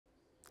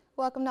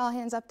Welcome to All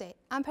Hands Update.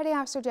 I'm Petty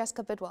Officer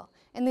Jessica Bidwell,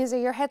 and these are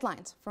your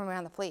headlines from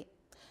around the fleet.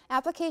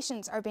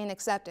 Applications are being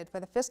accepted for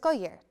the fiscal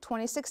year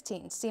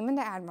 2016 Seaman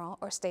to Admiral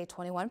or Stay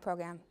 21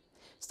 program.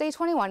 Stay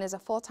 21 is a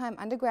full-time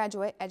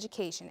undergraduate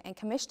education and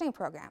commissioning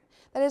program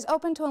that is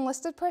open to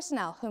enlisted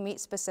personnel who meet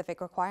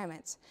specific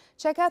requirements.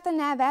 Check out the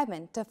NAV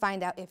admin to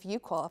find out if you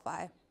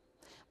qualify.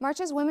 March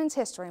is Women's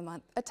History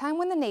Month, a time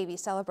when the Navy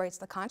celebrates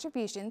the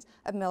contributions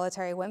of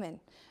military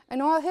women.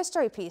 An oral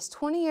history piece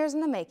 20 years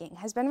in the making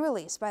has been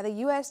released by the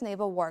U.S.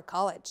 Naval War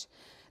College.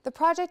 The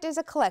project is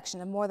a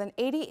collection of more than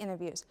 80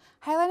 interviews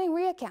highlighting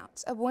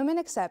reaccounts of women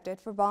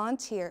accepted for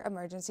Volunteer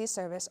Emergency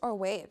Service or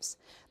WAVES.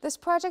 This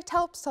project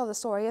helps tell the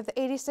story of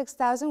the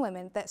 86,000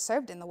 women that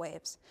served in the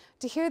WAVES.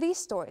 To hear these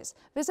stories,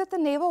 visit the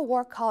Naval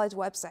War College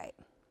website.